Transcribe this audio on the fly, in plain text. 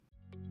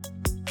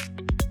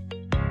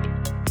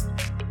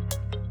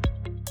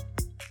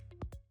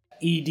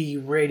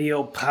ED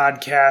Radio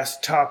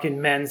podcast, talking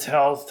men's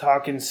health,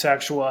 talking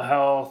sexual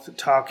health,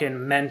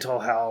 talking mental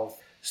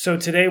health. So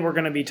today we're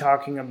going to be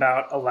talking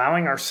about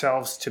allowing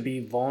ourselves to be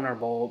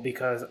vulnerable,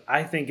 because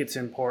I think it's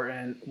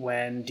important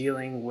when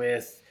dealing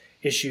with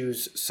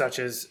issues such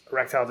as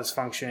erectile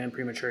dysfunction,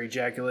 premature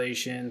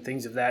ejaculation,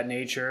 things of that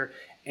nature,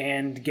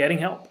 and getting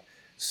help.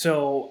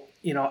 So,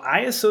 I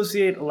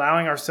associate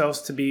allowing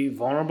ourselves to be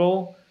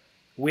vulnerable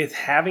with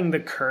having the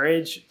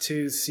courage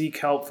to seek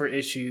help for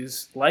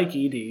issues like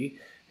ED,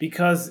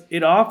 because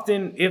it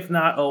often, if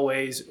not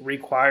always,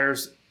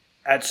 requires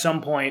at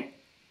some point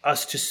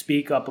us to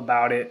speak up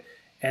about it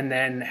and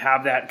then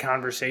have that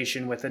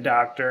conversation with a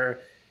doctor.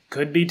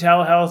 Could be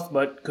telehealth,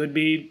 but could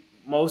be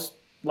most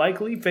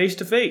likely face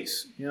to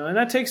face, and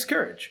that takes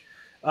courage.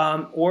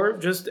 Or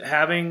just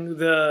having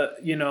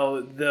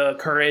the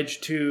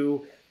courage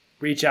to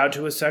reach out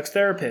to a sex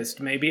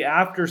therapist, maybe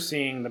after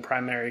seeing the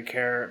primary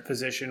care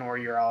physician or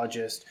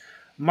urologist.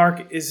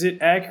 Mark, is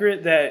it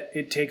accurate that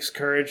it takes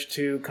courage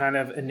to kind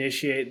of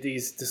initiate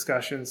these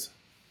discussions?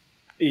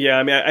 Yeah,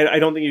 I mean, I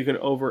don't think you can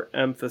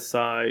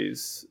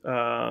overemphasize,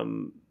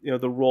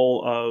 the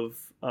role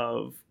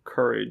of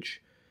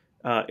courage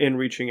in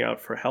reaching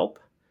out for help.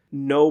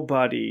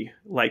 Nobody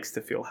likes to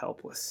feel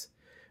helpless.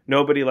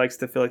 Nobody likes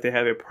to feel like they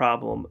have a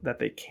problem that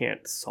they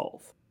can't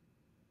solve.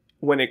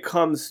 When it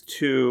comes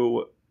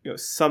to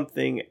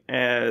something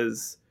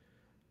as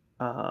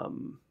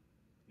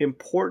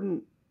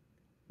important,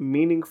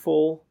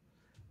 meaningful,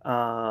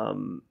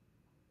 and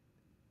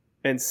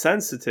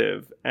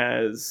sensitive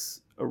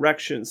as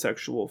erection,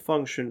 sexual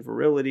function,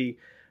 virility,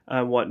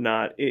 and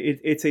whatnot,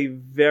 it's a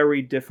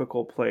very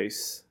difficult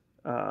place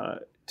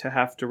to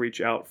have to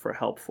reach out for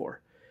help for.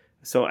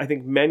 So I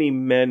think many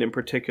men in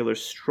particular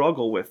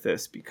struggle with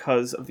this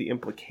because of the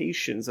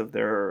implications of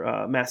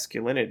their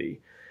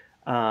masculinity.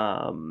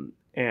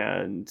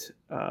 And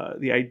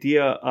the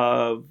idea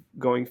of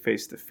going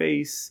face to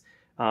face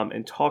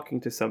and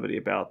talking to somebody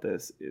about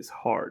this is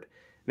hard.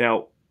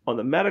 Now, on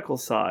the medical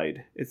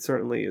side, it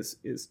certainly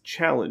is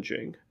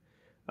challenging,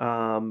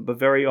 but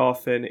very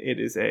often it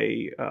is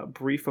a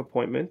brief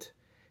appointment,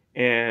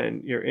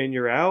 and you're in,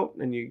 you're out,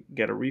 and you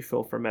get a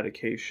refill for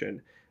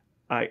medication.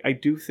 I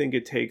do think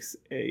it takes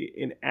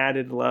an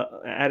added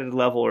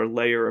level or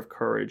layer of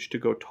courage to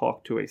go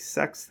talk to a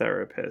sex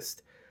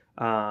therapist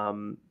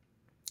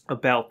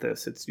about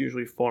this. It's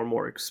usually far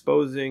more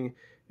exposing.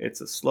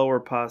 It's a slower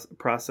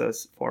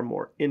process, far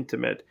more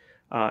intimate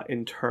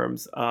in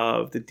terms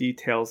of the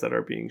details that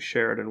are being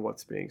shared and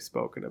what's being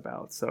spoken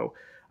about. So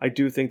I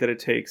do think that it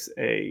takes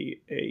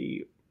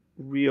a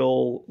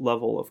real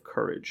level of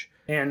courage.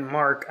 And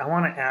Mark, I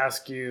want to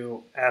ask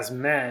you, as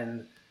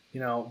men,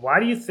 why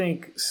do you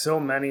think so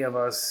many of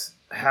us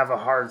have a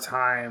hard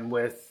time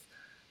with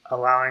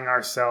allowing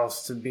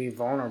ourselves to be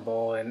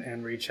vulnerable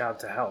and reach out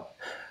to help?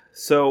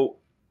 So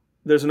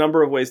there's a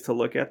number of ways to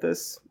look at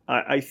this.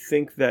 I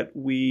think that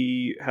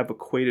we have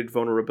equated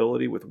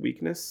vulnerability with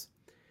weakness.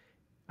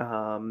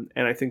 And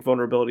I think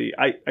vulnerability,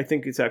 I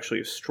think it's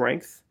actually a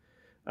strength.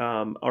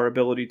 Our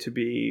ability to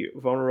be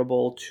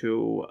vulnerable,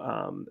 to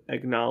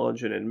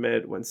acknowledge and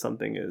admit when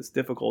something is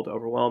difficult,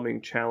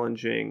 overwhelming,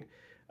 challenging,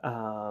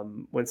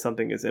 when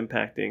something is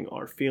impacting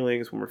our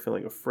feelings, when we're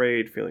feeling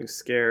afraid, feeling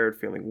scared,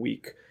 feeling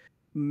weak.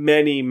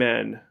 Many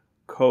men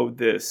code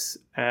this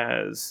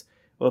as,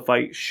 well, if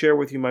I share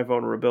with you my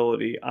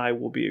vulnerability, I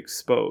will be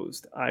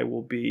exposed. I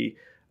will be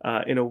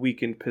in a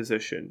weakened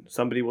position.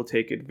 Somebody will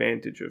take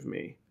advantage of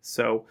me.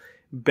 So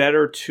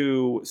better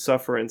to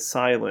suffer in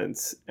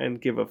silence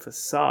and give a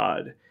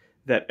facade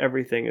that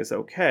everything is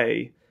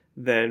okay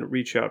than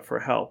reach out for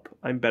help.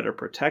 I'm better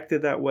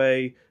protected that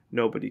way.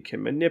 Nobody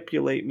can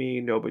manipulate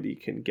me. Nobody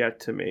can get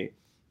to me.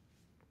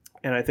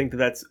 And I think that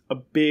that's a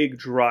big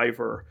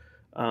driver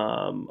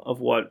of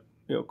what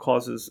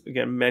causes,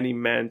 again, many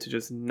men to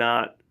just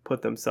not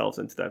put themselves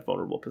into that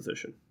vulnerable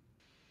position.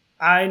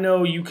 I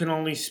know you can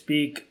only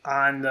speak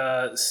on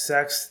the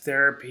sex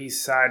therapy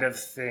side of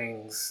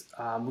things,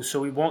 so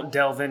we won't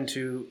delve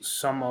into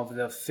some of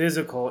the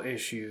physical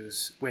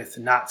issues with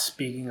not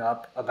speaking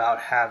up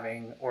about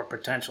having or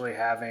potentially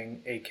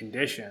having a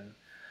condition.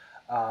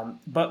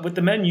 But with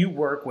the men you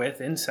work with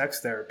in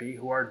sex therapy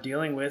who are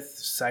dealing with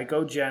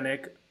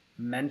psychogenic,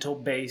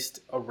 mental-based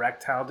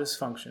erectile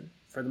dysfunction,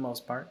 for the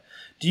most part,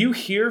 do you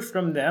hear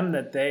from them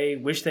that they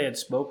wish they had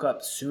spoke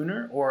up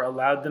sooner or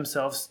allowed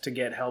themselves to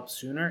get help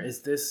sooner? Is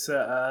this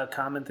a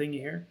common thing you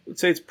hear? I would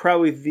say it's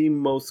probably the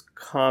most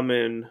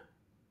common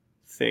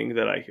thing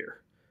that I hear.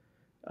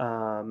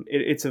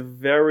 It's a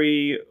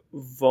very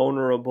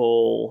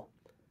vulnerable.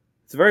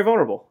 It's very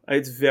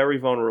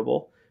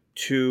vulnerable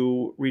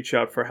to reach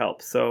out for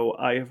help. So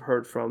I have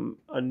heard from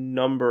a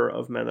number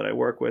of men that I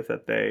work with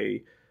that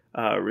they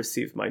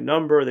received my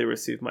number, they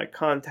received my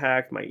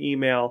contact, my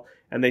email,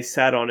 and they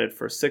sat on it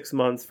for 6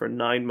 months, for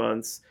 9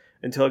 months,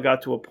 until it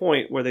got to a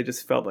point where they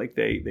just felt like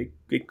they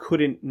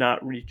couldn't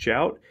not reach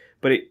out,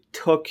 but it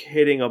took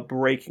hitting a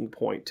breaking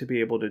point to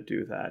be able to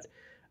do that.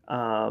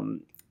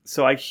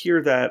 So I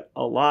hear that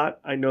a lot.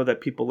 I know that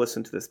people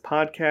listen to this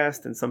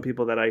podcast, and some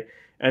people that I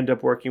end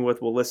up working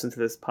with will listen to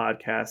this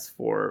podcast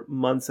for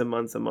months and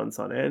months and months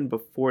on end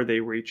before they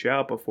reach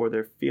out, before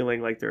they're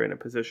feeling like they're in a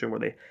position where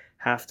they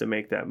have to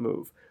make that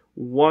move.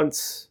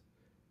 Once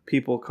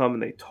people come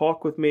and they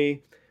talk with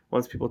me,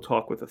 once people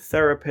talk with a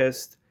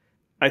therapist,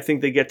 I think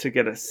they get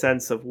a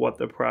sense of what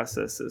the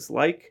process is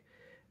like.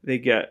 They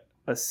get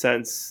a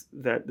sense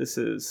that this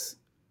is,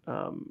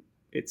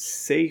 it's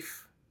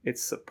safe,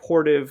 it's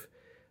supportive,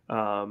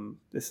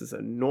 this is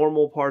a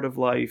normal part of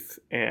life,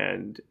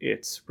 and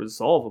it's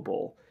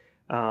resolvable.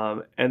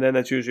 And then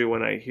that's usually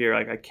when I hear,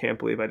 like, I can't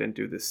believe I didn't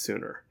do this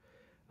sooner.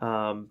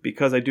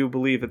 Because I do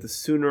believe that the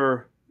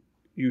sooner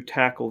you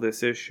tackle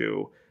this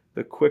issue,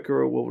 the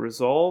quicker it will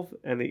resolve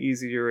and the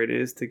easier it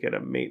is to get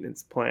a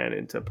maintenance plan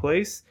into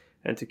place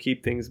and to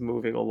keep things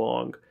moving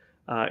along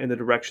in the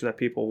direction that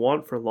people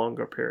want for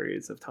longer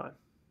periods of time.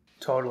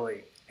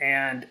 Totally.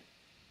 And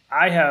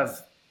I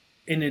have,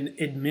 in an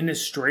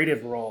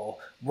administrative role,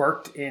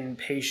 worked in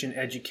patient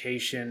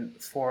education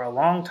for a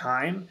long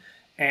time.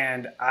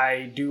 And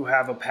I do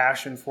have a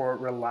passion for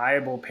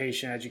reliable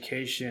patient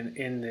education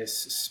in this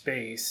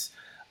space.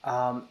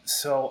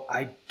 So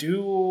I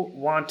do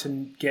want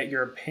to get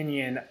your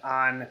opinion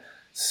on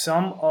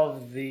some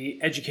of the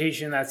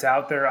education that's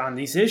out there on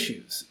these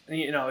issues.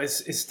 You know,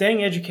 is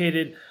staying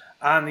educated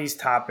on these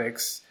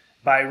topics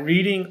by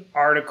reading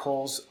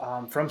articles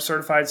from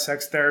certified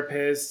sex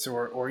therapists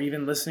or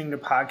even listening to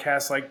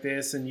podcasts like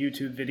this and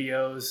YouTube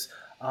videos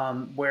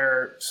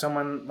where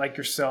someone like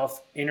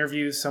yourself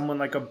interviews someone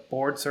like a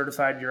board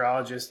certified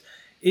urologist.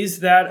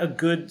 Is that a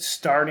good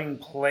starting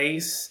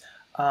place?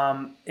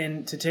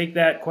 And to take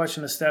that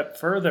question a step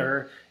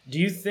further, do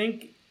you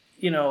think,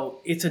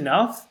 it's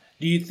enough?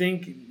 Do you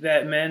think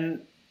that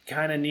men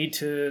kind of need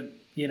to,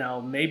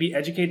 maybe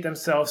educate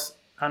themselves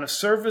on a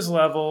surface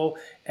level,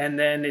 and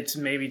then it's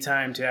maybe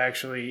time to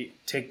actually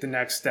take the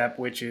next step,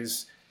 which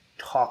is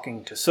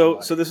talking to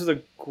someone? So this is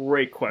a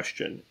great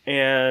question.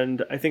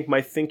 And I think my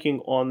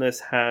thinking on this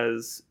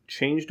has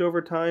changed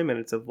over time and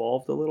it's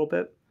evolved a little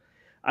bit.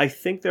 I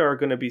think there are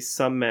going to be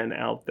some men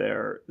out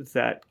there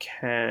that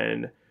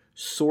can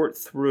sort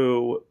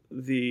through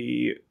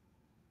the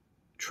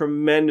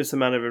tremendous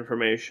amount of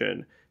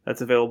information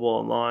that's available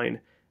online,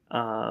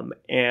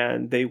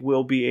 and they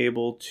will be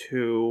able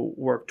to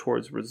work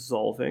towards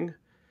resolving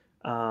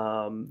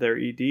their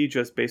ED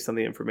just based on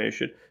the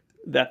information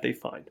that they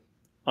find.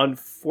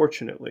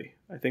 Unfortunately,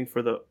 I think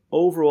for the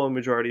overall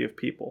majority of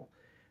people,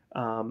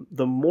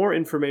 the more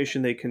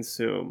information they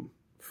consume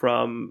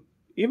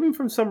even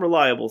from some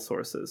reliable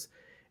sources,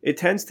 it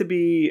tends to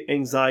be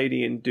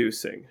anxiety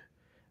inducing.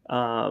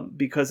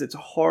 Because it's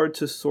hard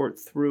to sort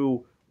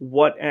through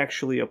what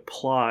actually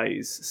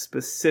applies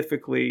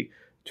specifically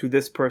to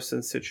this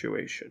person's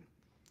situation.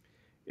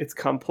 It's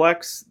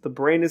complex, the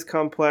brain is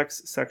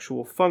complex,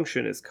 sexual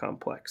function is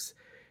complex.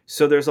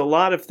 So there's a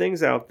lot of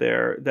things out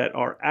there that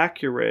are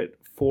accurate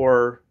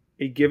for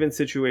a given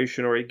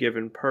situation or a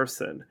given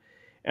person.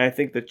 And I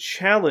think the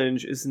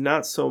challenge is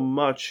not so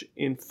much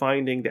in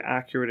finding the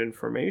accurate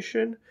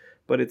information,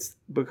 but it's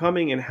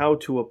becoming in how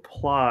to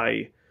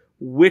apply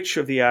which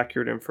of the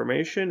accurate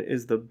information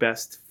is the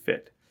best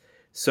fit.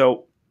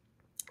 So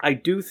I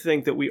do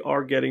think that we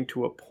are getting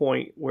to a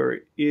point where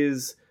it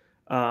is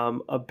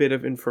a bit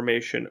of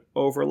information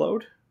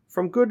overload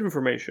from good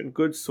information,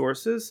 good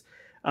sources,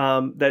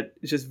 that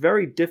it's just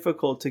very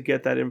difficult to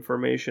get that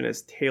information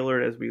as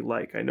tailored as we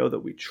like. I know that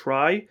we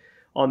try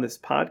on this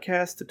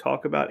podcast to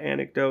talk about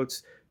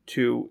anecdotes,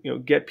 to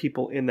get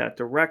people in that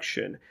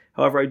direction.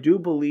 However, I do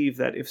believe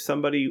that if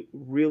somebody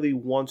really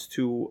wants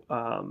to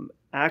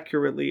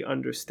accurately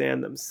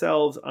understand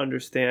themselves,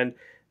 understand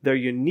their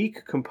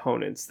unique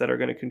components that are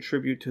going to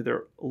contribute to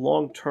their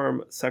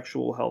long-term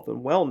sexual health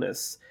and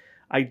wellness,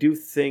 I do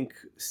think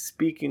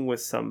speaking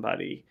with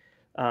somebody,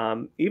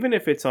 even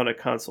if it's on a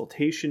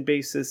consultation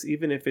basis,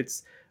 even if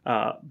it's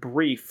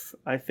brief,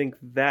 I think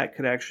that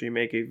could actually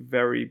make a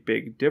very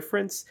big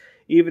difference,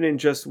 even in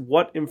just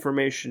what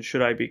information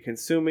should I be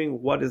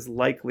consuming, what is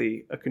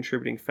likely a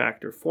contributing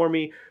factor for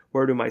me,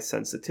 where do my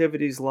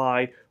sensitivities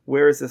lie,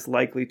 where is this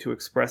likely to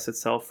express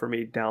itself for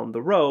me down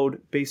the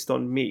road based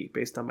on me,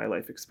 based on my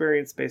life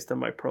experience, based on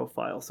my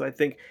profile. So I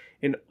think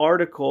an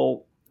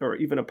article or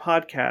even a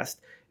podcast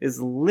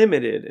is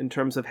limited in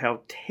terms of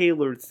how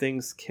tailored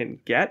things can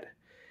get.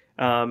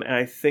 And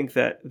I think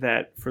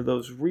that for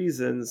those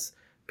reasons,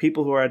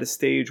 people who are at a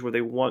stage where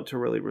they want to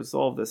really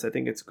resolve this, I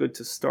think it's good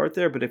to start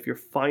there. But if you're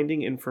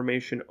finding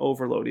information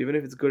overload, even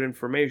if it's good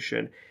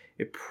information,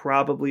 it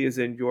probably is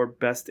in your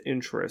best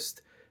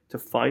interest to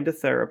find a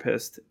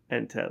therapist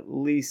and to at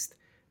least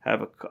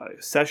have a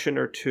session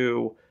or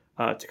two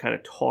to kind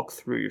of talk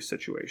through your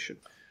situation.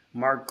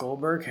 Mark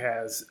Goldberg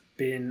has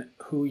been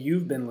who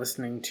you've been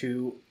listening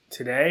to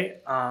today.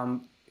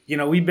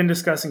 We've been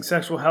discussing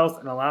sexual health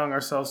and allowing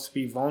ourselves to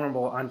be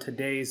vulnerable on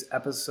today's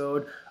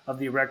episode of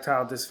the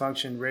Erectile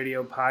Dysfunction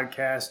Radio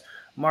Podcast.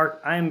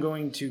 Mark, I am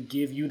going to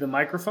give you the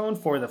microphone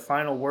for the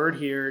final word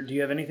here. Do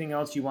you have anything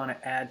else you want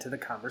to add to the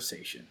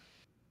conversation?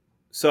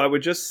 So I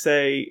would just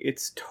say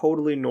it's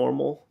totally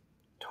normal,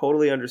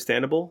 totally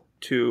understandable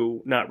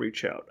to not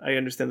reach out. I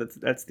understand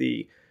that that's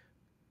the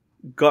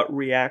gut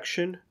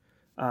reaction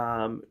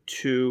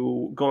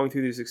to going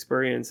through these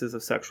experiences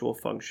of sexual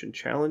function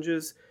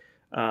challenges.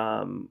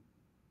 Um,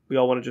 we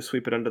all want to just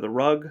sweep it under the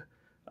rug,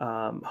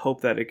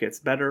 hope that it gets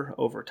better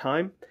over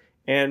time.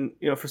 And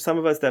for some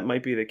of us that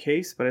might be the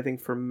case, but I think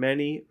for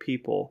many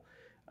people,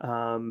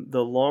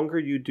 the longer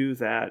you do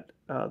that,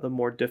 the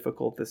more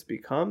difficult this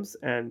becomes,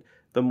 and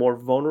the more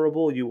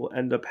vulnerable you will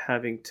end up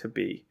having to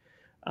be.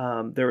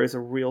 There is a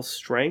real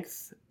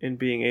strength in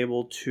being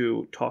able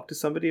to talk to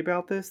somebody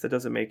about this. That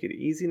doesn't make it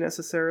easy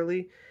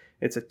necessarily.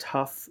 It's a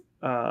tough,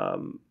 I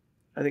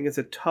think it's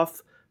a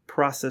tough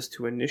process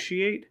to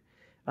initiate.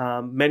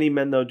 Many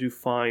men, though, do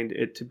find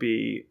it to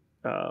be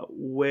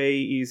way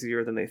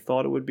easier than they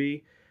thought it would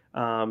be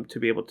to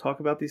be able to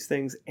talk about these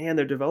things. And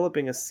they're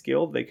developing a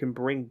skill they can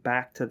bring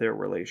back to their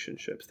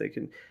relationships. They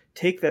can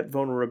take that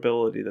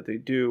vulnerability that they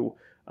do,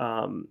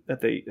 that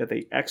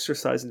they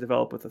exercise and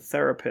develop with a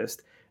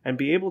therapist, and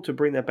be able to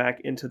bring that back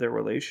into their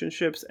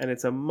relationships. And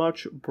it's a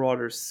much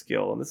broader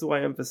skill. And this is why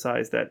I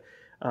emphasize that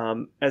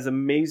as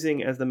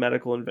amazing as the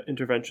medical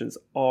interventions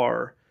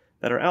are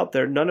that are out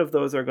there, none of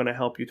those are going to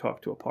help you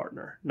talk to a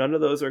partner. None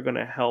of those are going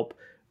to help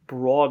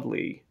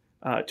broadly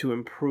to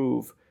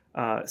improve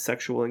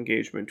sexual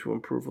engagement, to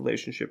improve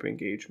relationship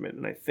engagement.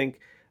 And I think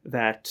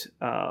that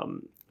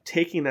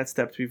taking that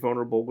step to be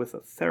vulnerable with a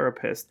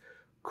therapist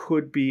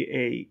could be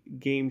a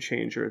game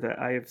changer that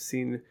I have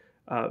seen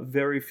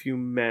very few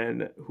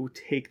men who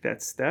take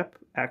that step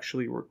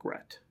actually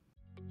regret.